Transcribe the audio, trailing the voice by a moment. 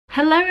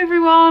Hello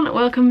everyone,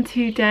 welcome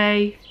to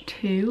day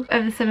 2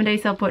 of the 7-day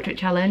self-portrait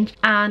challenge,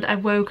 and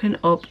I've woken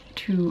up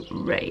to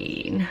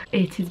rain.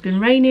 It has been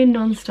raining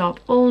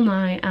non-stop all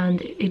night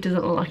and it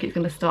doesn't look like it's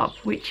going to stop,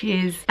 which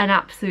is an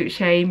absolute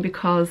shame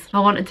because I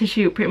wanted to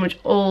shoot pretty much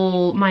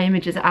all my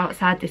images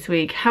outside this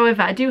week.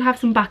 However, I do have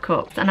some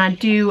backups and I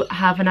do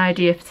have an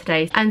idea for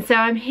today, and so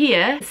I'm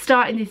here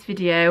starting this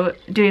video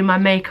doing my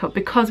makeup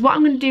because what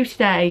I'm going to do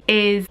today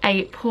is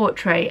a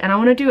portrait, and I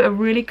want to do a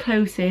really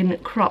close-in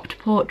cropped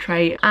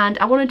portrait, and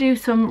I want to do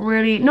some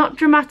really not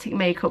dramatic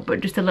makeup but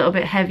just a little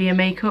bit heavier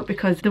makeup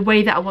because the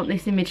way that I want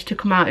this image to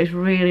come out is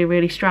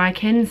really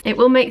striking. It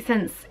will make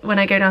sense when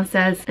I go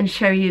downstairs and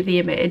show you the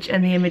image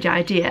and the image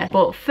idea,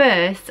 but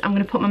first I'm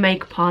going to put my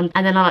makeup on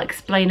and then I'll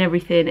explain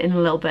everything in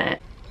a little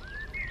bit.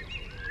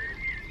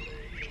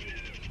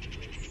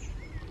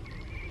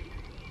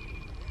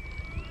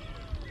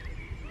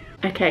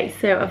 Okay,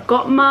 so I've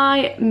got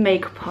my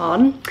makeup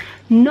on.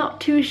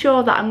 Not too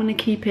sure that I'm going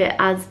to keep it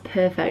as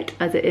perfect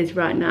as it is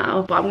right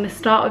now, but I'm going to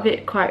start with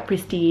it quite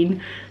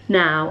pristine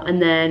now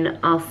and then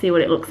I'll see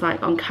what it looks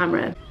like on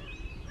camera.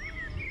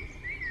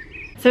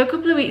 So a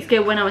couple of weeks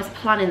ago when I was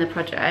planning the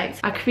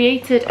project, I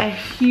created a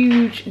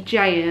huge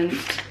giant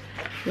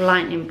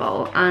lightning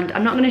bolt, and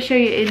I'm not going to show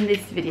you in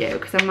this video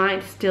because I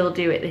might still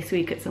do it this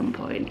week at some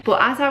point,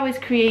 but as I was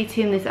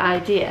creating this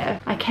idea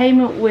I came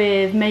up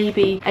with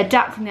maybe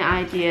adapting the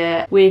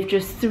idea with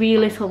just 3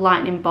 little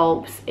lightning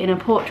bolts in a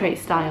portrait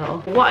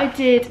style. What I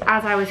did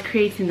as I was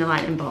creating the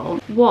lightning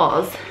bolt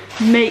was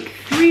make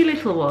 3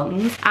 little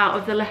ones out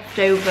of the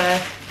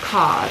leftover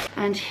card,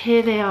 and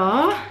here they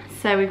are.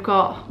 So we've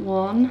got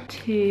 1,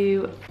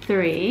 2,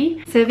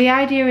 3. So the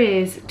idea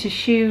is to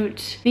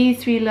shoot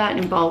these 3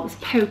 lightning bolts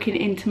poking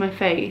into my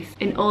face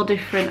in all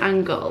different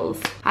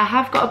angles. I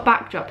have got a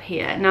backdrop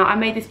here. Now I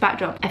made this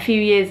backdrop a few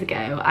years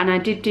ago and I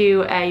did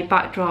do a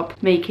backdrop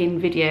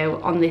making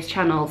video on this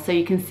channel, so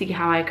you can see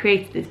how I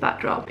created this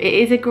backdrop. It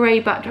is a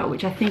grey backdrop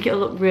which I think it'll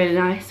look really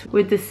nice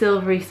with the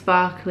silvery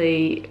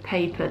sparkly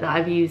paper that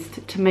I've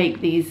used to make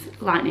these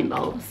lightning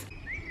bolts.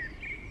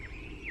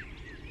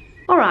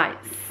 Alright,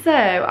 so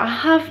I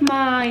have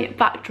my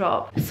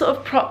backdrop sort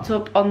of propped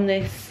up on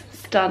this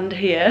stand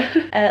here,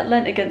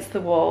 leant against the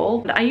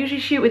wall. I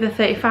usually shoot with a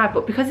 35,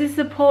 but because this is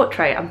a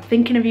portrait, I'm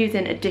thinking of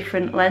using a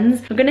different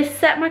lens. I'm going to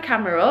set my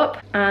camera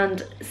up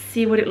and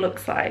see what it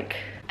looks like.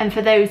 And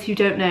for those who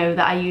don't know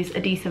that I use a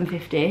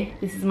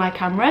D750, this is my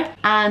camera,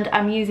 and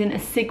I'm using a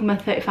Sigma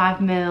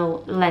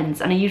 35mm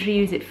lens, and I usually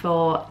use it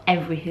for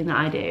everything that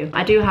I do.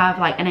 I do have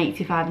like an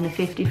 85 and a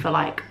 50 for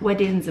like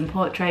weddings and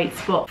portraits,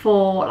 but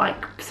for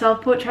like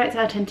self-portraits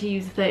I tend to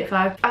use a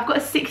 35. I've got a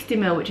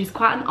 60mm, which is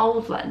quite an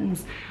old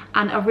lens,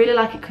 and I really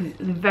like it because it's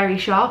very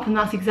sharp, and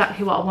that's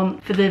exactly what I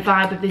want for the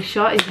vibe of this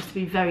shot, is just to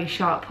be very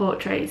sharp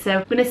portrait. So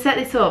I'm going to set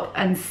this up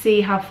and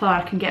see how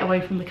far I can get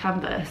away from the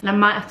canvas, and I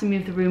might have to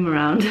move the room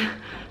around.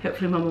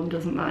 Hopefully my mum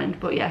doesn't mind,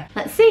 but yeah,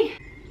 let's see.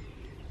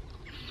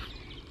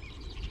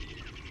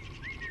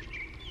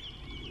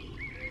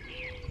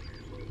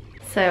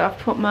 So I've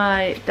put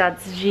my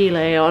dad's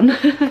gilet on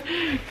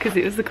because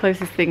it was the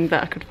closest thing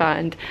that I could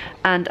find,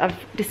 and I've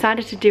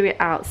decided to do it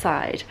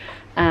outside,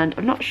 and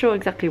I'm not sure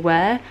exactly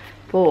where,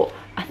 but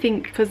I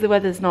think because the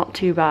weather's not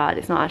too bad,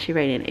 it's not actually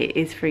raining, it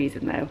is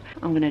freezing though,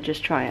 I'm gonna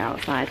just try it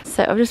outside.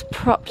 So I've just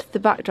propped the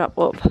backdrop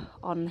up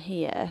on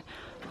here,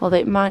 although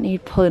it might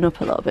need pulling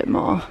up a little bit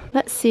more.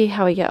 Let's see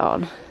how we get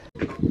on.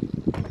 There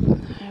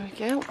we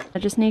go. I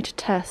just need to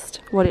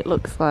test what it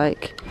looks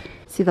like.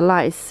 See, the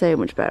light is so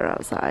much better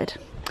outside.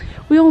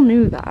 We all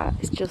knew that,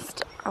 it's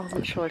just I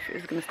wasn't sure if it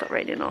was gonna stop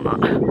raining or not,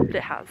 but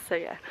it has, so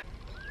yeah.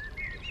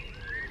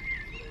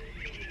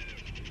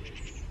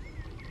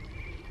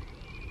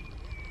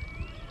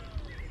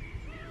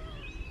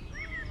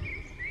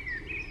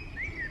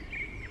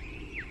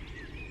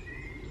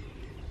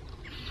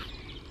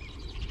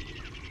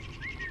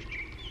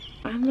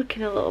 I'm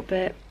looking a little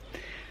bit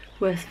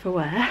worse for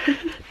wear.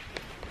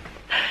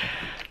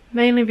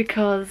 Mainly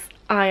because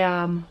I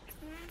am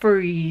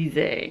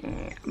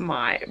freezing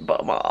my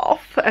bum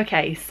off.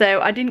 Okay, so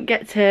I didn't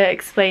get to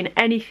explain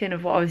anything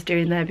of what I was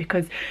doing there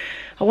because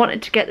I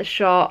wanted to get the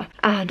shot,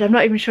 and I'm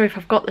not even sure if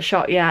I've got the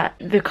shot yet.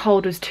 The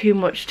cold was too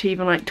much to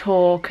even like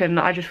talk, and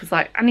I just was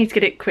like, I need to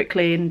get it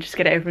quickly and just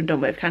get it over and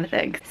done with kind of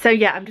thing. So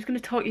yeah, I'm just going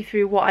to talk you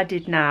through what I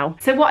did now.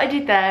 So what I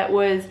did there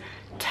was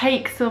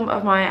take some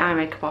of my eye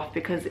makeup off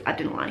because I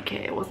didn't like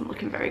it. It wasn't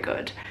looking very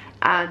good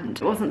and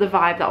it wasn't the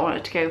vibe that I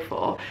wanted to go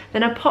for.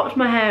 Then I popped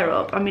my hair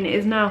up. I mean, it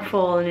is now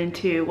fallen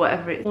into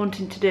whatever it's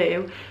wanting to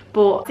do,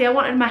 but see, I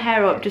wanted my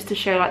hair up just to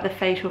show like the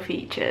facial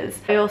features.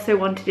 I also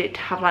wanted it to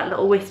have like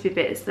little wispy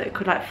bits that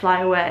could like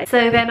fly away.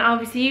 So then I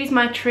obviously used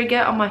my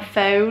trigger on my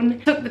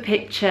phone, took the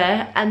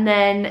picture, and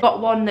then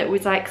got one that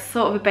was like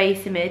sort of a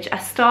base image. I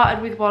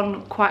started with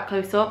one quite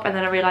close up, and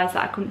then I realised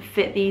that I couldn't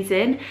fit these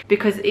in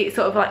because it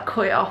sort of like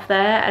cut it off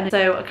there, and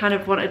so I kind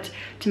of wanted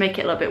to make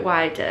it a little bit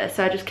wider.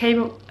 So I just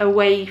came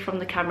away from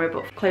the camera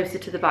but closer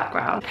to the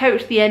background,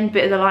 poked the end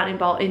bit of the lightning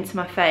bolt into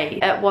my face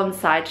at one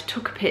side,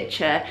 took a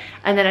picture,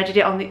 and then I did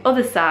it on the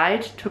other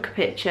side, took a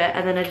picture,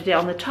 and then I did it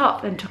on the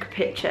top and took a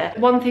picture.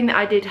 One thing that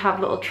I did have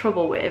a little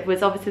trouble with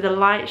was obviously the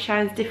light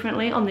shines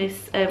differently on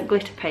this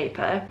glitter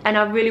paper, and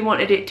I really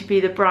wanted it to be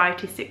the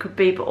brightest it could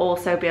be, but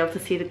also be able to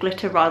see the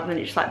glitter rather than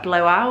it just like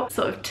blow out.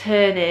 Sort of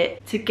turn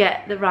it to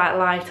get the right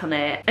light on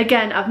it.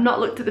 Again, I've not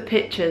looked at the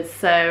pictures,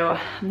 so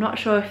I'm not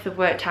sure if they've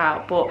worked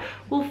out, but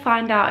we'll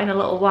find out in a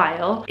little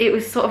while. It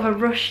was sort of a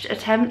rushed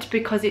attempt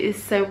because it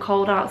is so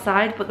cold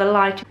outside, but the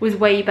light was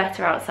way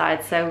better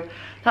outside, so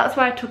that's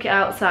why I took it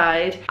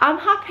outside. I'm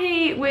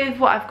happy with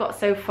what I've got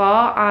so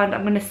far, and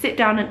I'm going to sit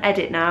down and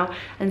edit now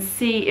and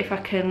see if I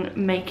can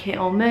make it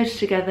all merge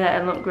together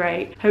and look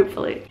great,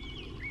 hopefully.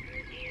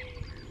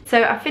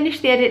 So I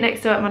finished the edit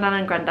next door at my nan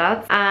and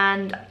granddad's,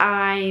 and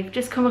I've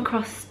just come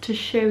across to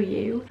show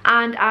you,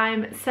 and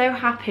I'm so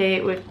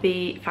happy with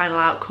the final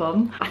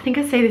outcome. I think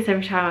I say this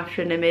every time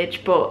after an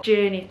image, but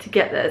journey to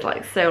get there is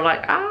like so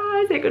like,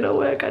 is it gonna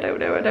work? I don't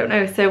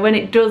know. So when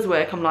it does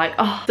work, I'm like,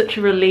 oh, such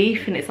a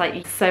relief, and it's like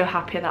you're so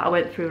happy that I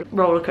went through a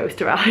roller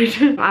coaster ride.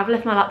 I've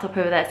left my laptop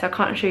over there, so I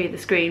can't show you the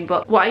screen,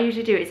 but what I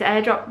usually do is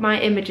airdrop my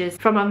images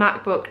from my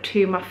MacBook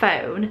to my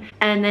phone,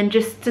 and then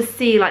just to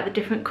see like the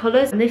different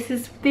colours. And this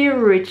is the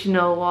original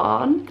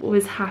one,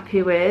 was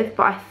happy with,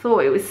 but I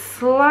thought it was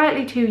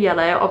slightly too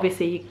yellow.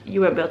 Obviously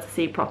you won't be able to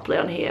see properly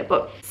on here,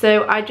 but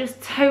so I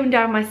just toned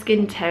down my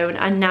skin tone,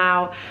 and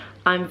now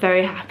I'm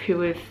very happy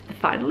with the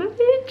final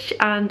image,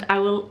 and I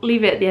will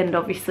leave it at the end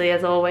obviously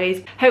as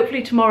always.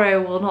 Hopefully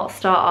tomorrow will not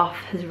start off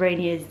as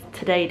rainy as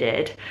today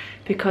did,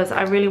 because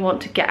I really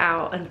want to get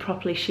out and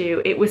properly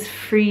shoot. It was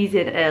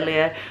freezing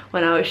earlier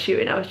when I was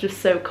shooting, I was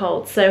just so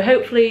cold. So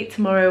hopefully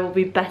tomorrow will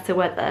be better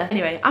weather.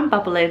 Anyway, I'm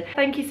babbling.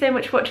 Thank you so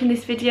much for watching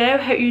this video.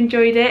 Hope you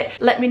enjoyed it.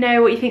 Let me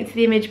know what you think to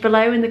the image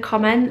below in the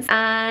comments,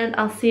 and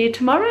I'll see you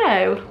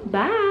tomorrow.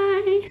 Bye.